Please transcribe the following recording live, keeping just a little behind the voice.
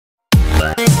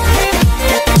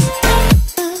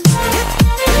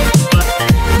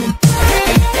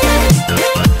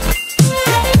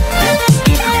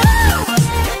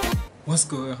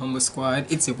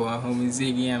squad? It's your boy homie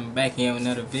Ziggy. I'm back here with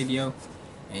another video,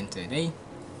 and today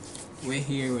we're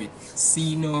here with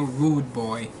Ceno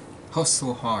RudeBoy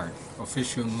Hustle Hard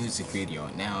official music video.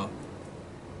 Now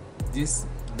this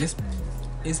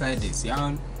is like this,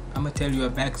 y'all. I'm gonna tell you a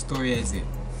backstory as it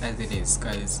is,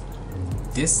 cause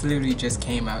this literally just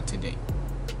came out today.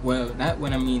 Well, not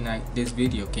what I mean, like this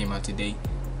video came out today.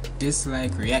 This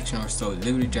like reaction or so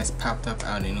literally just popped up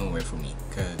out of nowhere for me,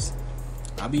 cause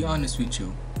I'll be honest with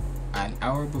you, an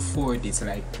hour before this,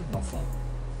 like my phone,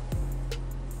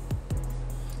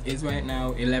 it's right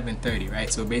now 11:30,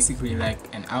 right? So basically like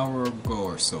an hour ago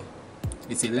or so.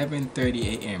 It's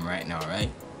 11:30 a.m. right now, right?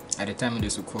 At the time of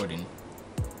this recording.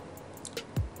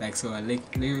 Like so,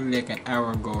 literally like an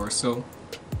hour ago or so,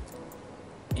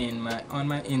 on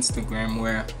my Instagram,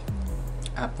 where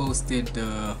I posted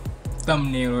the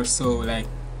thumbnail or so, like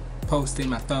posted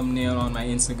my thumbnail on my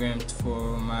Instagram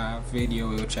for my video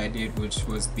which I did, which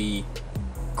was the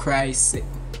Christ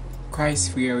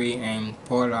Fury and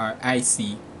Polar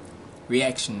Icy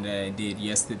reaction that I did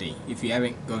yesterday. If you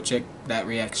haven't, go check that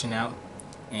reaction out.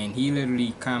 And he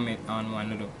literally commented on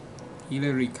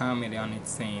it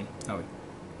saying,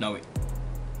 no wait,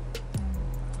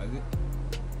 was it?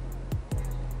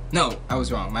 No, I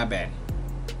was wrong, my bad,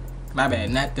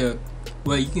 not the,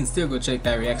 well, you can still go check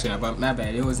that reaction out, but my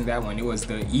bad, it wasn't that one. It was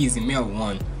the Easy Mail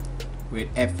one with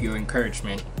F Your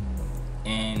Encouragement,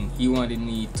 and he wanted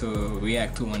me to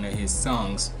react to one of his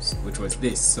songs, which was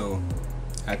this. So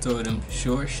I told him,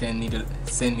 sure, send me the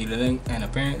link. And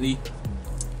apparently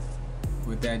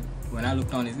with that, when I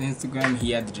looked on his Instagram,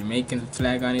 he had the Jamaican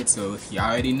flag on it. So you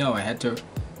already know I had to,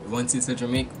 once it's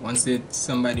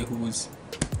somebody who's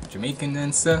Jamaican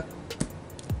dancer,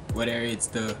 whether it's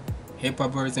the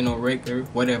hip-hop version or regular,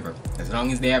 whatever, as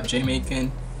long as they have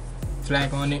Jamaican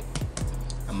flag on it,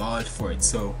 I'm all for it.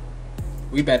 So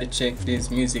we better check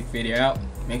this music video out.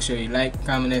 Make sure you like,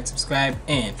 comment, and subscribe,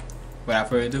 and without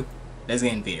further ado, let's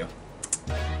get in the video.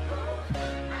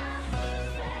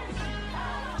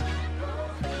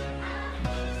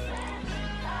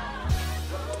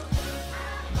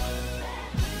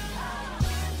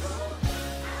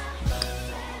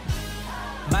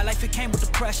 My life, it came with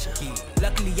the pressure.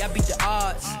 Luckily, I beat the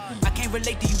odds. I can't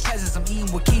relate to you peasants. I'm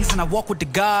eating with kings and I walk with the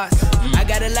gods. I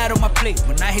got a lot on my plate.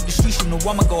 When I hit the streets, you know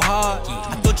I'ma go hard.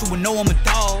 I thought you would know I'm a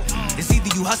dog. It's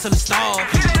either you hustle or starve.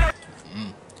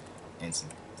 And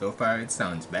so far, it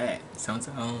sounds bad. It sounds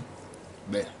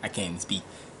but I can't even speak.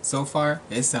 So far,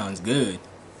 it sounds good.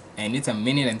 And it's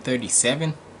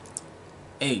 1:37.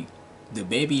 Hey, the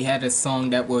baby had a song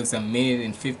that was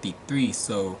 1:53.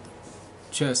 So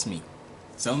trust me,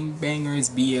 some bangers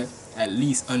be at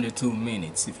least under 2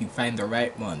 minutes if you find the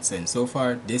right ones, and so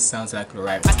far this sounds like the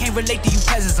right one. I can't relate to you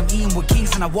peasants. I'm eating with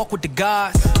kings and I walk with the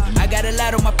gods. I got a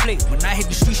lot on my plate. When I hit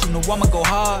the streets, you know I'ma go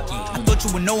hard. I thought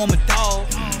you would know I'm a dog.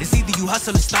 It's either you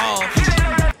hustle or starve.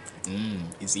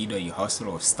 It's either you hustle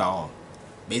or stall.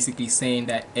 Basically saying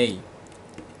that, hey,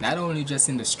 not only just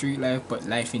in the street life, but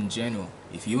life in general,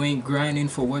 if you ain't grinding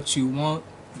for what you want,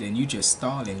 then you just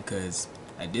stalling, cause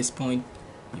at this point,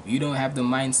 if you don't have the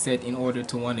mindset in order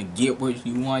to want to get what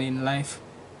you want in life,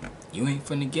 you ain't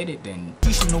finna get it then.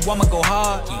 You know I'ma go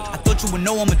hard. I thought you would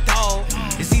know I'm a dog.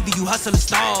 It's either you hustle or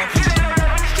starve.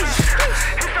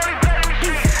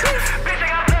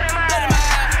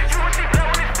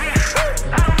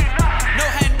 No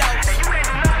handouts.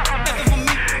 Nothing for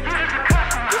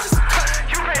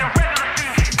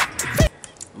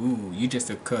me. Ooh, you just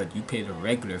a cut. You paid a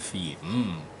regular fee.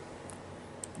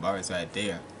 Bars right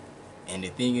there. And the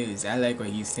thing is, I like what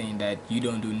he's saying, that you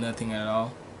don't do nothing at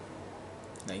all.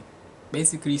 Like,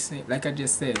 basically, like I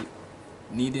just said,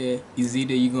 it's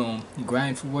either you gonna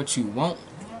grind for what you want,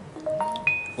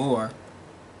 or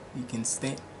you can it's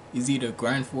either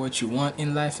grind for what you want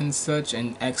in life and such,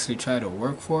 and actually try to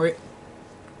work for it,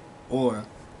 or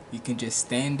you can just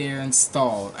stand there and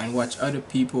stall and watch other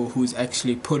people who's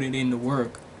actually putting in the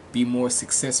work be more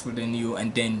successful than you,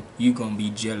 and then you gonna be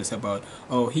jealous about,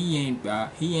 oh, he ain't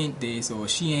this, or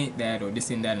she ain't that, or this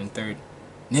and that and third.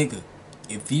 Nigga,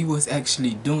 if he was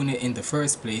actually doing it in the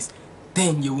first place,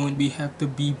 then you wouldn't have to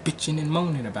be bitching and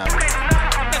moaning about it.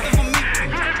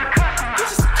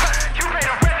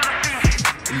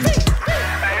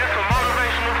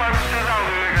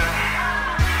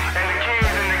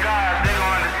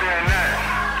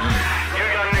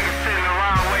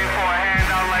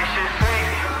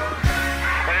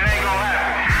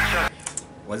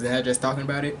 Wasn't I just talking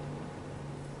about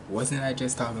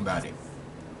it?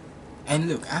 And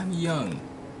look, I'm young,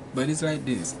 but it's like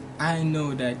this. I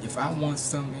know that if I want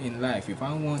something in life, if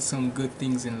I want some good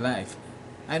things in life,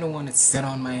 I don't want to sit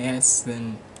on my ass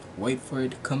and wait for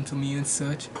it to come to me and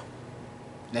such,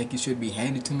 like it should be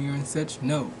handed to me and such.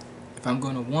 No, if I'm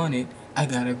gonna want it, I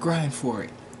gotta grind for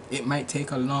it. It might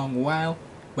take a long while,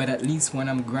 but at least when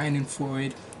I'm grinding for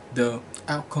it, the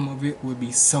outcome of it will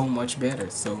be so much better.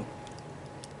 So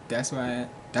that's why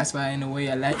in a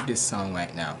way I like this song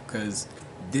right now, cause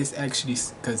this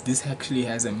actually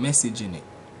has a message in it,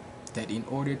 that in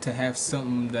order to have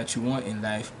something that you want in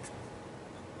life,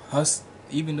 hustle.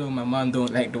 Even though my mom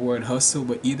don't like the word hustle,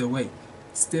 but either way,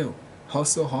 still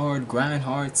hustle hard, grind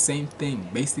hard, same thing.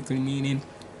 Basically meaning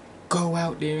go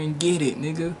out there and get it,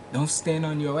 nigga. Don't stand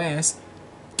on your ass.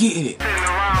 Get it. Sitting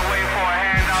around waiting for a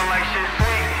handout like shit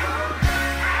sweet,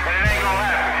 and it ain't gonna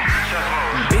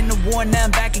happen. Been to war, now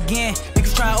I'm back again.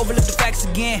 Niggas trying to overlook the facts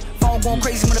again. Phone going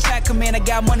crazy when the pack come in. I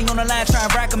got money on the line, trying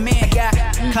to rack 'em in. Got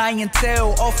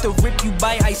clientele, off the rip you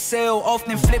buy, I sell.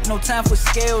 Often flip, no time for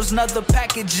scales. Another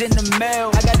package in the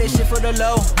mail. I got that shit for the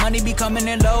low. Money be coming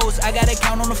in lows. I got it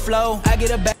count on the flow. I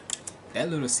get a back. That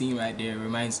little scene right there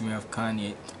reminds me of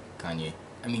Kendrick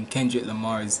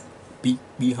Lamar's Be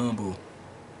Humble.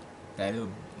 That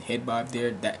little head bob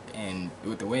there, that, and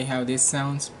with the way how this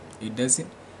sounds, it doesn't.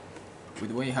 With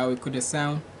the way how it could have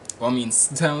sounds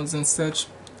and such,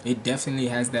 it definitely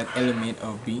has that element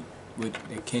of beat with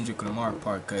the Kendrick Lamar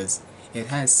part, cause it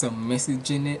has some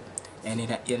message in it, and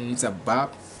it's a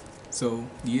bop. So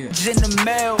yeah. In the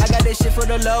mail, I got that shit for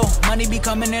the low. Money be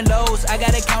coming in lows. I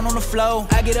got it count on the flow.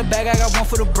 I get a bag, I got one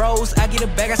for the bros. I get a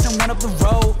bag, I send one up the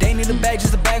road. They need a bag,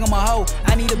 just a bag on my hoe.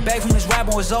 I need a bag from this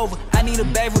rapper, it's over. I need a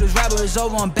bag for this rapper, it's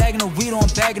over. I'm bagging the weed, I'm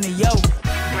bagging the yo.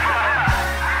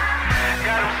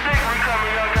 Got them sick, we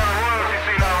coming young down the road, you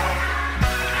see though.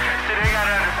 See, they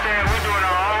gotta understand, we doing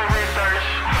our own research,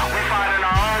 we finding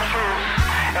our own truths,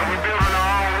 and we building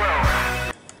our own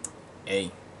wealth.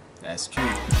 Hey, that's true.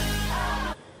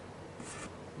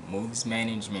 Moves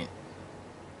management.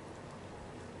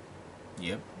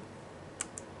 Yep.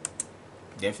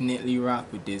 Definitely rock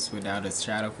with this without a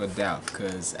shadow of a doubt,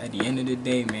 cause at the end of the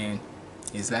day, man,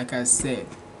 it's like I said,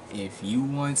 if you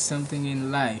want something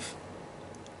in life,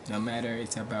 no matter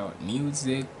it's about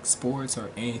music, sports,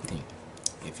 or anything,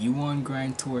 if you want to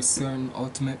grind towards a certain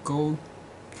ultimate goal,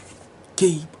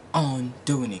 keep on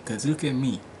doing it. Cause look at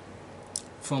me,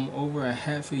 from over a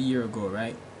half a year ago,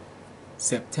 right?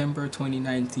 September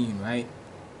 2019, right?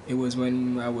 It was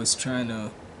when I was trying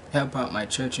to help out my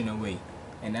church in a way,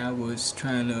 and I was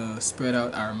trying to spread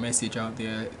out our message out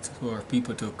there for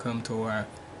people to come to our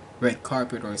red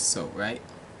carpet or so, right?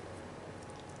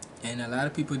 And a lot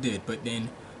of people did, but then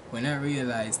when I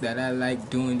realized that I like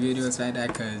doing videos like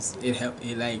that, cause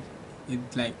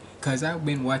cause I've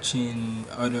been watching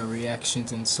other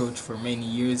reactions and such for many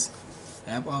years,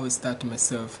 and I've always thought to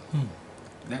myself,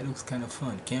 that looks kind of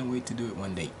fun. Can't wait to do it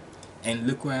one day. And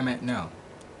look where I'm at now.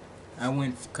 I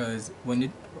went cause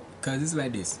it's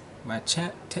like this. My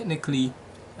chat, technically,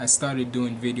 I started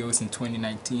doing videos in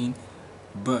 2019,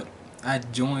 but I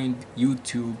joined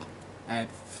YouTube in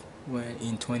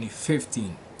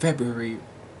 2015, February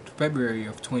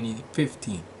of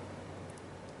 2015.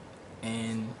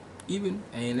 And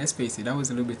let's face it, I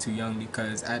was a little bit too young,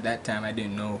 because at that time I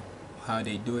didn't know how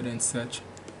they do it and such,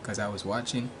 because I was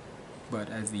watching. But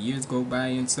as the years go by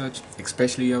and such,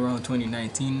 especially around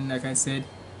 2019, like I said,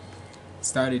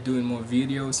 started doing more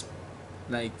videos,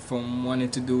 like from wanting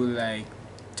to do like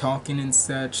talking and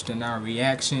such to now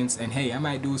reactions. And hey, I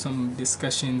might do some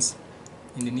discussions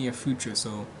in the near future,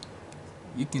 so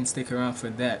you can stick around for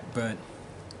that. But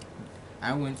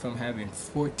I went from having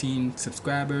 14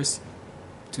 subscribers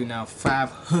to now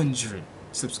 500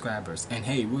 subscribers, and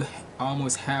hey, we're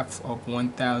almost half of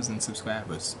 1,000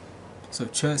 subscribers. So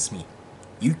trust me,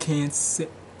 you can't say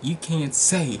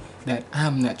that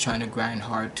I'm not trying to grind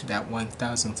hard to that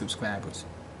 1,000 subscribers.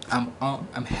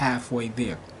 I'm halfway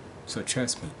there. So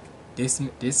trust me, this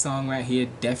song right here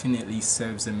definitely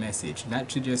serves a message, not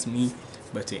to just me,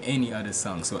 but to any other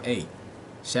song. So hey,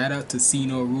 shout out to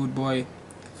Ceno, RudeBoy,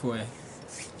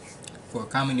 for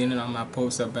commenting on my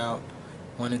post about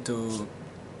wanting to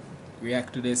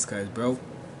react to this, cause bro,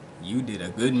 you did a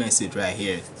good message right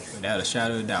here, without a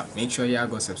shadow of a doubt. Make sure y'all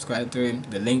go subscribe to him.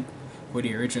 The link for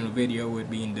the original video would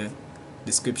be in the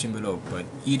description below. But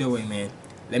either way, man,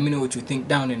 let me know what you think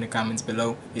down in the comments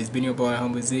below. It's been your boy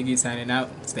Humble Ziggy signing out.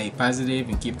 Stay positive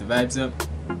and keep the vibes up.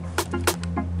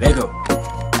 Let go.